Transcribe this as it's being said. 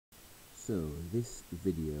So this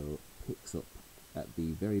video picks up at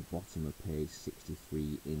the very bottom of page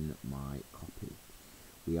 63 in my copy.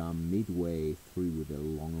 We are midway through the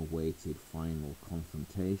long-awaited final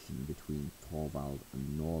confrontation between Torvald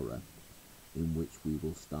and Nora, in which we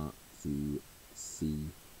will start to see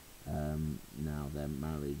now their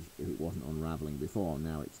marriage, if it wasn't unravelling before,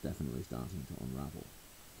 now it's definitely starting to unravel.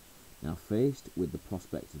 Now, faced with the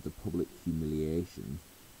prospect of the public humiliation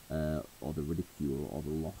or the ridicule or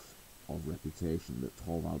the loss of reputation that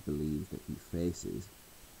Torvald believes that he faces,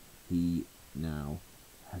 he now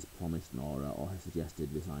has promised Nora, or has suggested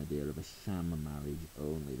this idea of a sham marriage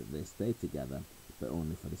only, that they stay together, but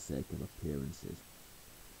only for the sake of appearances.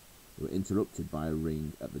 We were interrupted by a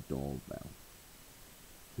ring at the doorbell.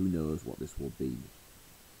 Who knows what this will be?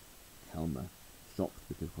 Helmer, shocked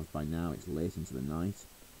because by now it's late into the night,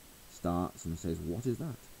 starts and says, "What is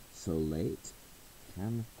that? So late?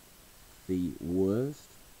 Can the worst?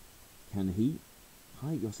 Can he?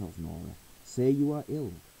 Hide yourself, Nora. Say you are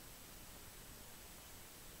ill."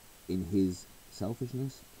 In his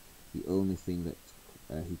selfishness, the only thing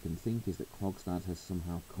that he can think is that Krogstad has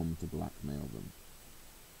somehow come to blackmail them.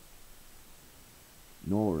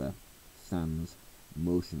 Nora stands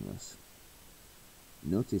motionless.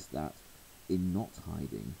 Notice that in not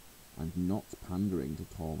hiding and not pandering to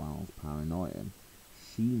Torvald's paranoia,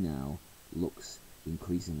 she now looks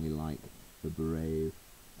increasingly like the brave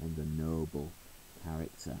and the noble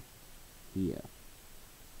character here.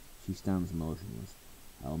 She stands motionless.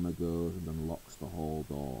 Helmer goes and unlocks the hall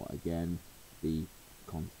door. Again,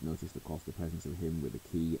 notice, of course, the presence of him with the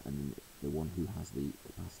key and the one who has the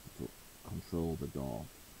capacity to control the door,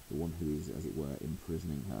 the one who is, as it were,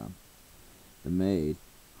 imprisoning her. The maid,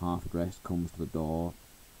 half-dressed, comes to the door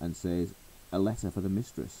and says, "A letter for the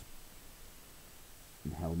mistress."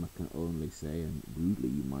 And Helmer can only say, and rudely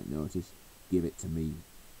you might notice, "Give it to me."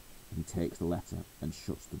 He takes the letter and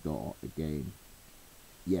shuts the door again.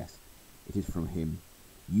 "Yes, it is from him.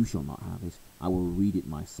 You shall not have it. I will read it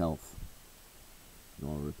myself."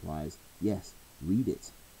 Nora replies, "Yes, read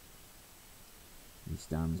it." He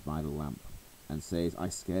stands by the lamp and says, "I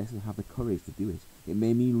scarcely have the courage to do it. It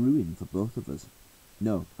may mean ruin for both of us.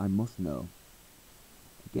 No, I must know."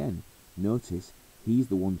 Again, notice, he's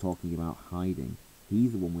the one talking about hiding.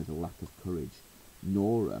 He's the one with the lack of courage.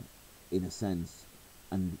 Nora, in a sense,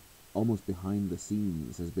 and almost behind the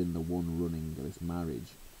scenes, has been the one running this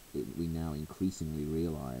marriage, we now increasingly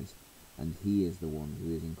realise, and he is the one who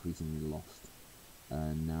is increasingly lost,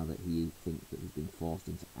 now that he thinks that he's been forced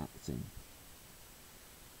into acting.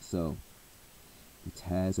 So, he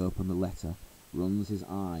tears open the letter, runs his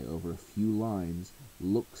eye over a few lines,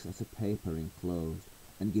 looks at a paper enclosed,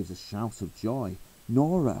 and gives a shout of joy.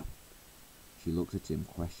 "Nora!" She looks at him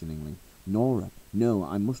questioningly. "Nora, no,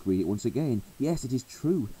 I must read it once again. Yes, it is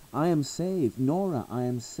true. I am saved. Nora, I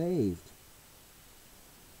am saved."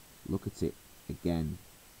 Look at it again.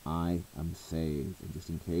 "I am saved." And just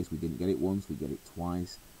in case we didn't get it once, we get it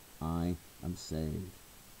twice. I am saved.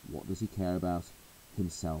 What does he care about?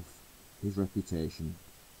 Himself, his reputation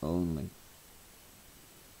only.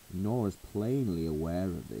 Nora's plainly aware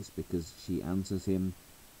of this, because she answers him,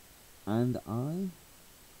 "And I?"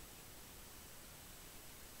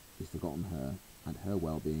 He's forgotten her and her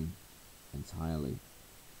well-being entirely.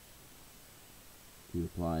 He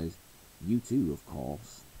replies, "You too, of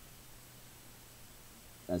course,"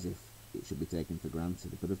 as if it should be taken for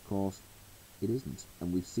granted, but of course it isn't,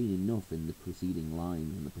 and we've seen enough in the preceding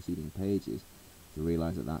lines and the preceding pages to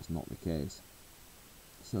realise that that's not the case.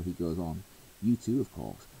 So he goes on, "You too, of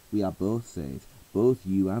course. We are both saved, both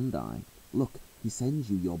you and I. Look, he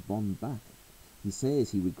sends you your bond back. He says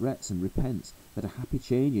he regrets and repents that a happy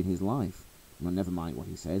change in his life. Well, never mind what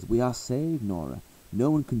he says. We are saved, Nora. No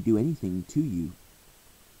one can do anything to you."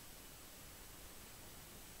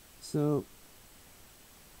 So,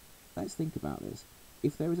 let's think about this.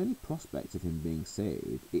 If there is any prospect of him being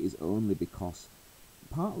saved, it is only because,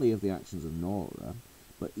 partly of the actions of Nora,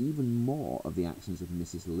 but even more of the actions of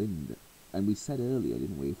Mrs. Lind. And we said earlier,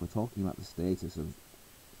 didn't we, if we're talking about the status of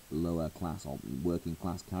lower class or working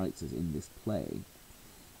class characters in this play,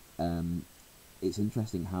 it's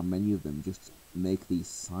interesting how many of them just make these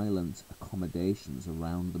silent accommodations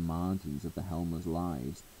around the margins of the Helmers'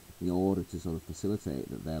 lives in order to sort of facilitate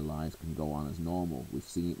that their lives can go on as normal. We've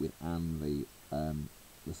seen it with Anne,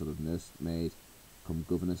 the sort of nursemaid, come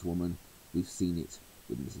governess woman. We've seen it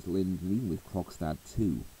with Mrs. Lind, and even with Krogstad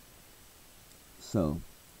too. So,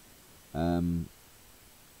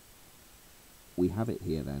 we have it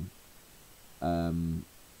here then.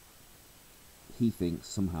 He thinks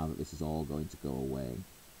somehow that this is all going to go away.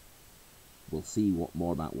 We'll see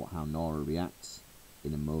more about how Nora reacts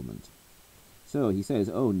in a moment. So he says,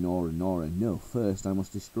 "Oh, Nora, Nora, no, first I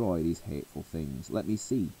must destroy these hateful things. Let me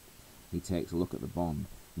see." He takes a look at the bond.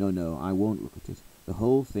 "No, no, I won't look at it. The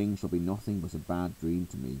whole thing shall be nothing but a bad dream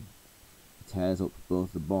to me." He tears up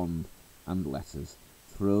both the bond and letters,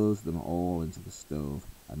 throws them all into the stove,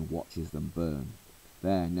 and watches them burn.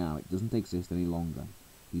 There, now, it doesn't exist any longer.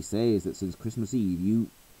 He says that since Christmas Eve,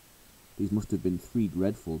 these must have been 3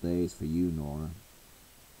 dreadful days for you, Nora.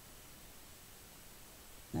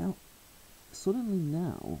 Now, suddenly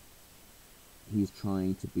now, he is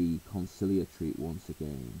trying to be conciliatory once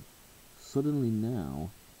again. Suddenly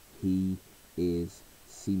now, he is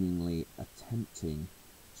seemingly attempting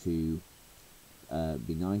to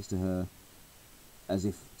be nice to her, as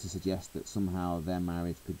if to suggest that somehow their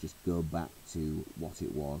marriage could just go back to what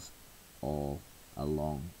it was all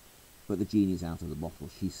along. But the genie's out of the bottle.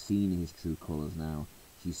 She's seen his true colours now.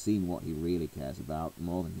 She's seen what he really cares about,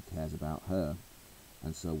 more than he cares about her.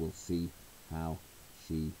 And so we'll see how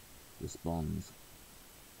she responds.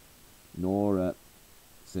 Nora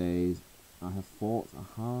says, "I have fought a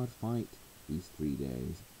hard fight these 3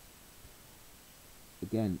 days."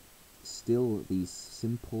 Again, still these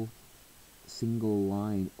simple,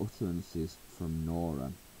 single-line utterances from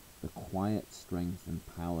Nora. The quiet strength and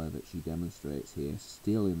power that she demonstrates here,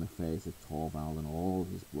 still in the face of Torvald and all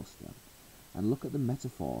his bluster. And look at the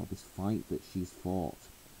metaphor, this fight that she's fought.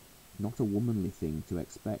 Not a womanly thing to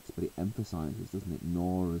expect, but it emphasises, doesn't it,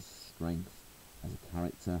 Nora's strength as a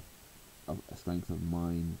character, a strength of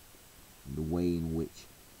mind, and the way in which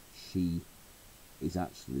she is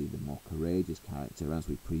actually the more courageous character, as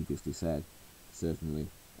we previously said, certainly,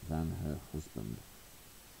 than her husband.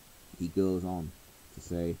 He goes on to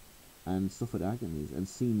say, "And suffered agonies, and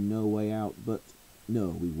seen no way out, but no,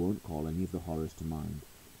 we won't call any of the horrors to mind.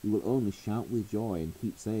 We will only shout with joy and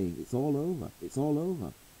keep saying, 'It's all over, it's all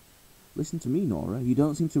over.' Listen to me, Nora, you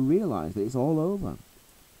don't seem to realise that it's all over."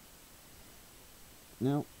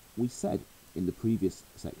 Now, we said in the previous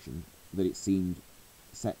section that it seemed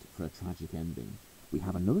set for a tragic ending. We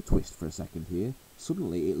have another twist for a second here.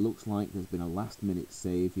 Suddenly it looks like there's been a last-minute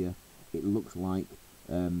saviour. It looks like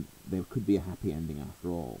there could be a happy ending after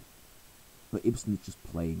all. But Ibsen's just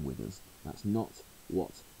playing with us. That's not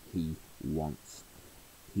what he wants.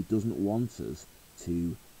 He doesn't want us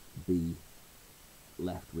to be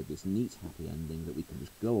left with this neat happy ending that we can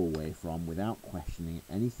just go away from without questioning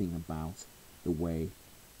anything about the way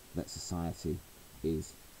that society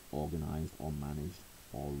is organised or managed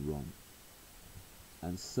or run.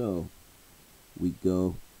 And so we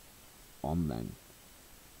go on then.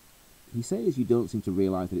 He says you don't seem to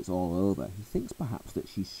realise that it's all over. He thinks perhaps that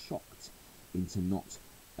she's shocked into not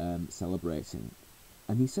celebrating.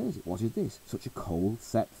 And he says, "What is this? Such a cold,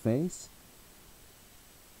 set face?"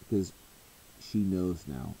 Because she knows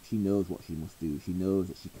now. She knows what she must do. She knows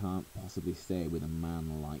that she can't possibly stay with a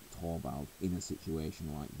man like Torvald in a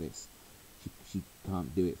situation like this. She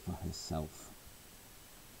can't do it for herself.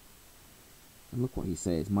 And look what he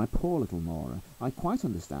says. "My poor little Nora, I quite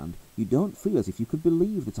understand. You don't feel as if you could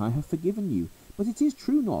believe that I have forgiven you. But it is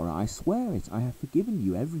true, Nora, I swear it. I have forgiven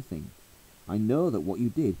you everything. I know that what you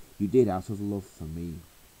did out of love for me."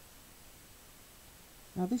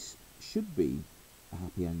 Now this should be a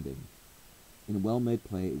happy ending. In a well-made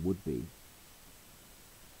play it would be.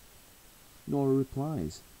 Nora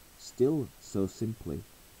replies, still so simply,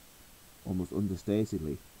 almost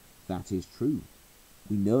understatedly, "That is true.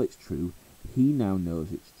 We know it's true. He now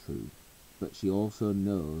knows it's true, but she also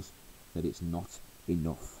knows that it's not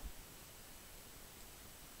enough."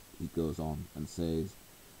 He goes on and says,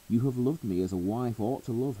 "You have loved me as a wife ought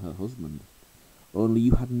to love her husband, only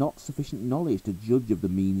you had not sufficient knowledge to judge of the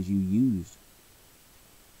means you used."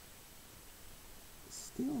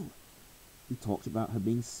 Still, he talked about her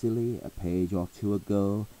being silly a page or 2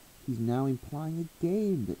 ago. He's now implying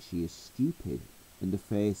again that she is stupid in the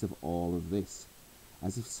face of all of this,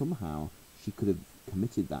 as if somehow she could have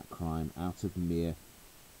committed that crime out of mere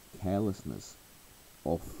carelessness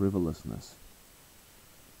or frivolousness.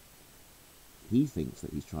 He thinks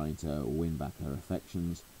that he's trying to win back her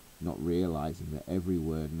affections, not realising that every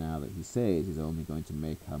word now that he says is only going to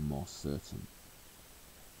make her more certain.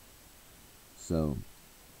 So,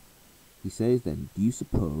 he says then, "Do you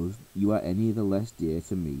suppose you are any the less dear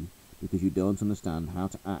to me because you don't understand how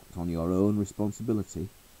to act on your own responsibility?"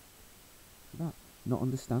 That, not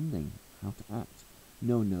understanding how to act.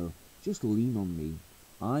 No, no, just lean on me.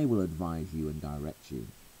 I will advise you and direct you.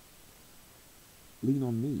 Lean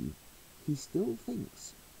on me. He still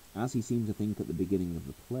thinks, as he seemed to think at the beginning of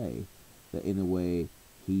the play, that in a way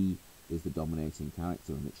he is the dominating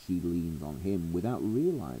character and that she leans on him, without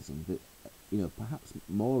realising that, perhaps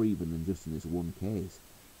more even than just in this one case,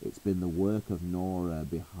 It's been the work of Nora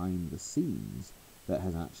behind the scenes that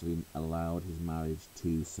has actually allowed his marriage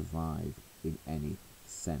to survive in any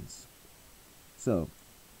sense. So,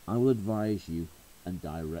 I will advise you and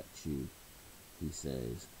direct you, he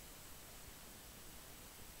says.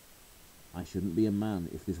 I shouldn't be a man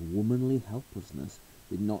if this womanly helplessness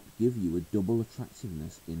did not give you a double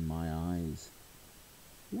attractiveness in my eyes.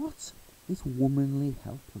 What? This womanly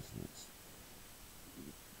helplessness?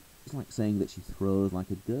 It's like saying that she throws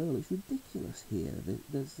like a girl. It's ridiculous here.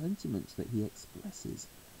 The sentiments that he expresses.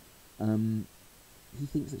 He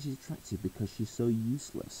thinks that she's attractive because she's so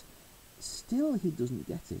useless. Still, he doesn't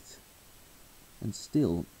get it. And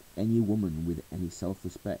still, any woman with any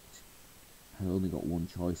self-respect has only got one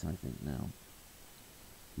choice, I think, now.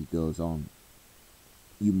 He goes on.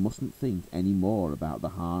 You mustn't think any more about the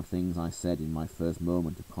hard things I said in my first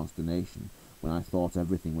moment of consternation when I thought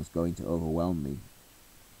everything was going to overwhelm me.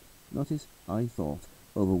 Notice, I thought,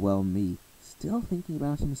 overwhelm me, still thinking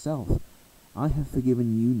about himself. I have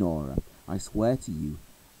forgiven you, Nora. I swear to you,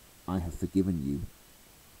 I have forgiven you.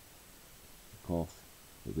 Of course,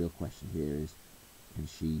 the real question here is, can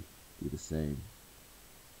she do the same?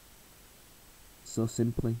 So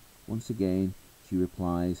simply, once again, she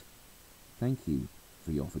replies, thank you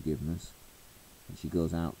for your forgiveness, and she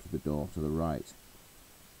goes out to the door to the right.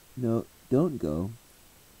 No, don't go.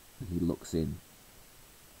 And he looks in.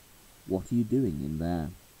 What are you doing in there?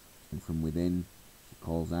 And from within, she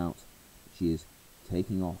calls out, she is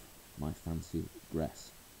taking off my fancy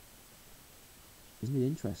dress. Isn't it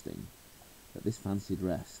interesting that this fancy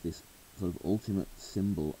dress, this sort of ultimate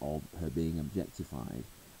symbol of her being objectified,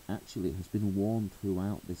 actually has been worn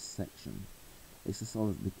throughout this section? It's a sort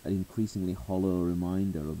of an increasingly hollow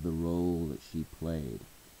reminder of the role that she played.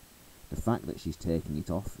 The fact that she's taking it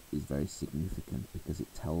off is very significant because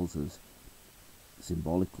it tells us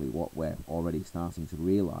symbolically what we're already starting to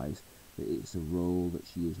realise, that it's a role that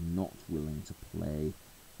she is not willing to play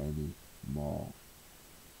anymore.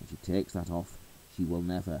 When she takes that off, she will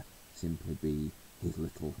never simply be his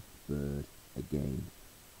little bird again.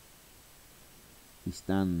 He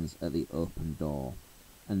stands at the open door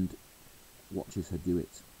and watches her do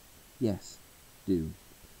it. Yes, do.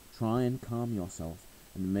 Try and calm yourself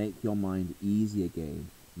and make your mind easy again,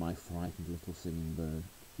 my frightened little singing bird.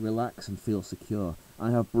 Relax and feel secure.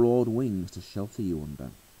 I have broad wings to shelter you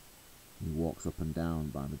under. He walks up and down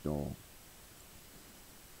by the door.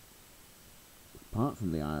 Apart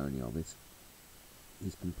from the irony of it,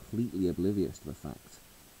 he's completely oblivious to the fact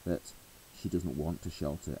that she doesn't want to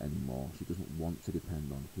shelter anymore. She doesn't want to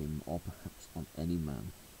depend on him or perhaps on any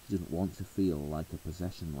man. She doesn't want to feel like a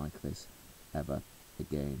possession like this ever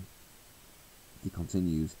again. He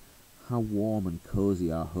continues, how warm and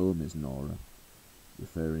cosy our home is, Nora.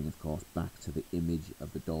 Referring, of course, back to the image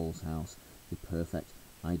of the doll's house, the perfect,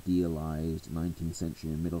 idealised 19th century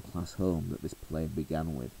middle-class home that this play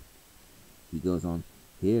began with. He goes on,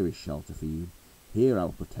 here is shelter for you. Here I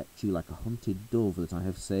will protect you like a hunted dove that I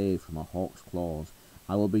have saved from a hawk's claws.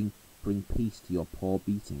 I will bring peace to your poor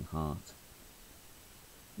beating heart.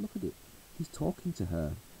 Look at it. He's talking to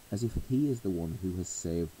her as if he is the one who has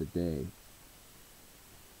saved the day.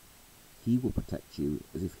 He will protect you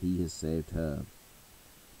as if he has saved her.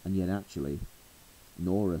 And yet actually,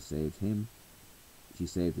 Nora saved him. She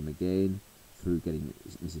saved him again through getting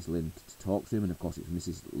Mrs. Lynn to talk to him, and of course it's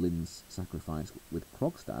Mrs. Lynn's sacrifice with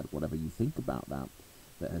Krogstad, whatever you think about that,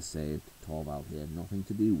 that has saved Torvald here. Nothing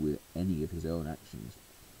to do with any of his own actions.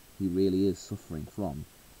 He really is suffering from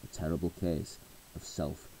a terrible case of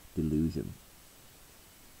self-delusion.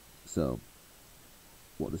 So,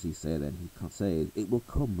 what does he say then? He can't say, it will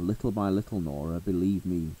come little by little, Nora, believe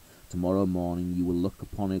me. Tomorrow morning you will look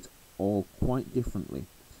upon it all quite differently.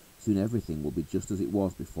 Soon everything will be just as it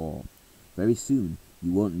was before. Very soon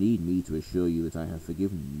you won't need me to assure you that I have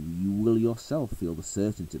forgiven you. You will yourself feel the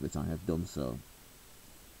certainty that I have done so.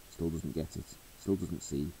 Still doesn't get it. Still doesn't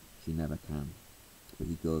see. She never can. But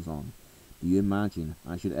he goes on. Do you imagine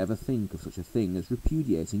I should ever think of such a thing as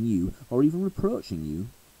repudiating you, or even reproaching you?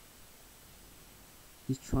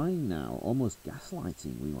 He's trying now, almost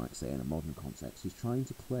gaslighting, we might say in a modern context. He's trying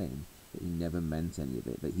to claim that he never meant any of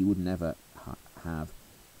it, that he would never have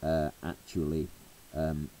actually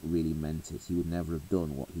really meant it. He would never have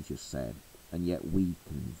done what he just said. And yet we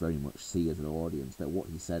can very much see as an audience that what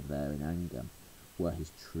he said there in anger were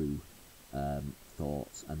his true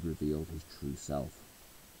thoughts and revealed his true self.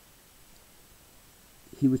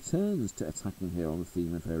 He returns to attacking her on the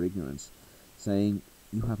theme of her ignorance, saying,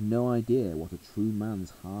 you have no idea what a true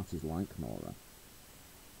man's heart is like, Nora.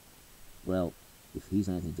 Well, if he's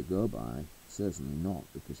anything to go by, certainly not,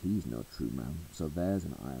 because he's no true man, so there's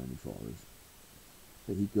an irony for us.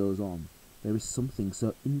 But he goes on, there is something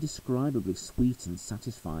so indescribably sweet and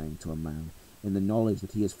satisfying to a man in the knowledge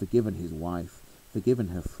that he has forgiven his wife, forgiven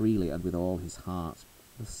her freely and with all his heart.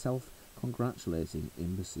 The self-congratulating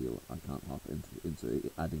imbecile, I can't hop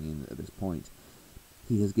into adding in at this point.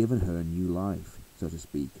 He has given her a new life, so to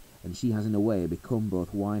speak, and she has in a way become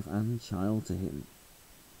both wife and child to him.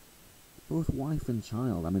 Both wife and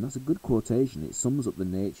child, I mean, that's a good quotation. It sums up the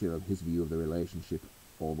nature of his view of the relationship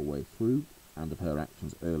all the way through, and of her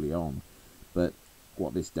actions early on. But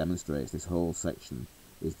what this demonstrates, this whole section,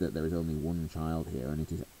 is that there is only one child here, and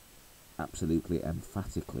it is absolutely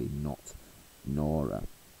emphatically not Nora.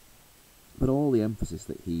 But all the emphasis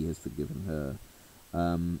that he has forgiven her,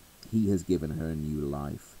 he has given her a new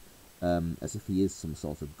life, as if he is some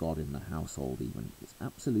sort of god in the household even. It's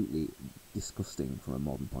absolutely disgusting from a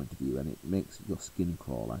modern point of view, and it makes your skin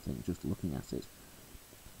crawl, I think, just looking at it.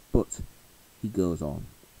 But he goes on.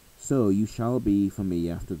 So you shall be for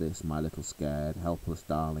me after this, my little scared, helpless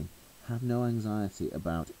darling. Have no anxiety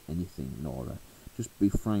about anything, Nora. Just be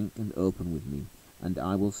frank and open with me, and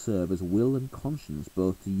I will serve as will and conscience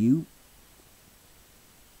both to you.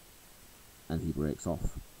 And he breaks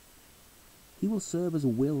off. He will serve as a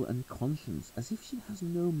will and conscience, as if she has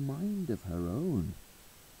no mind of her own.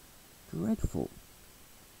 Dreadful.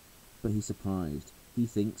 But he's surprised. He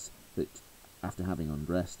thinks that, after having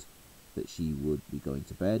undressed, that she would be going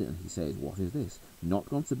to bed, and he says, what is this? Not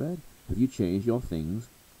gone to bed? Have you changed your things?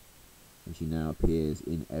 And she now appears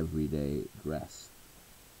in everyday dress,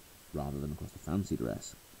 rather than, of course, the fancy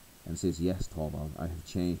dress, and says, yes, Torvald, I have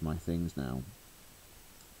changed my things now.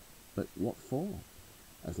 But what for?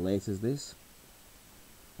 As late as this?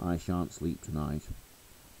 I shan't sleep tonight.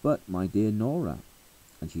 But, my dear Nora,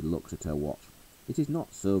 and she looks at her watch, it is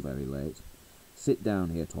not so very late. Sit down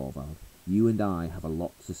here, Torvald. You and I have a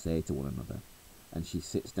lot to say to one another. And she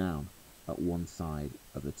sits down at one side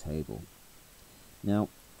of the table. Now,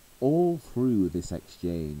 all through this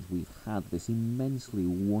exchange, we've had this immensely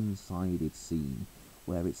one-sided scene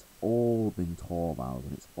where it's all been Torvald,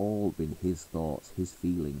 and it's all been his thoughts, his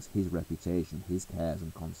feelings, his reputation, his cares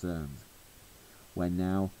and concerns. We're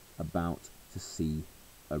now about to see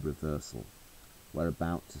a reversal. We're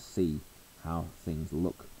about to see how things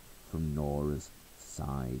look from Nora's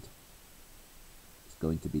side. It's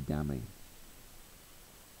going to be damning.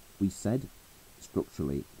 We said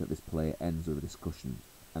structurally that this play ends with a discussion,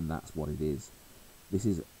 and that's what it is. This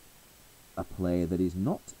is a play that is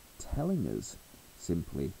not telling us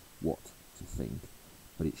simply what to think,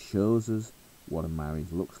 but it shows us what a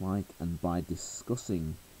marriage looks like, and by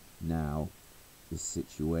discussing now this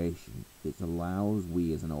situation, it allows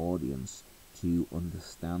we as an audience to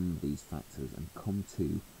understand these factors and come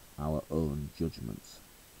to our own judgments.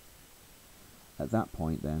 At that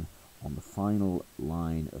point then, on the final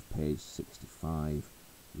line of page 65,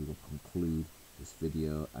 we will conclude this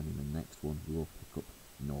video, and in the next one we will pick up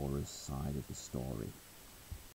Nora's side of the story.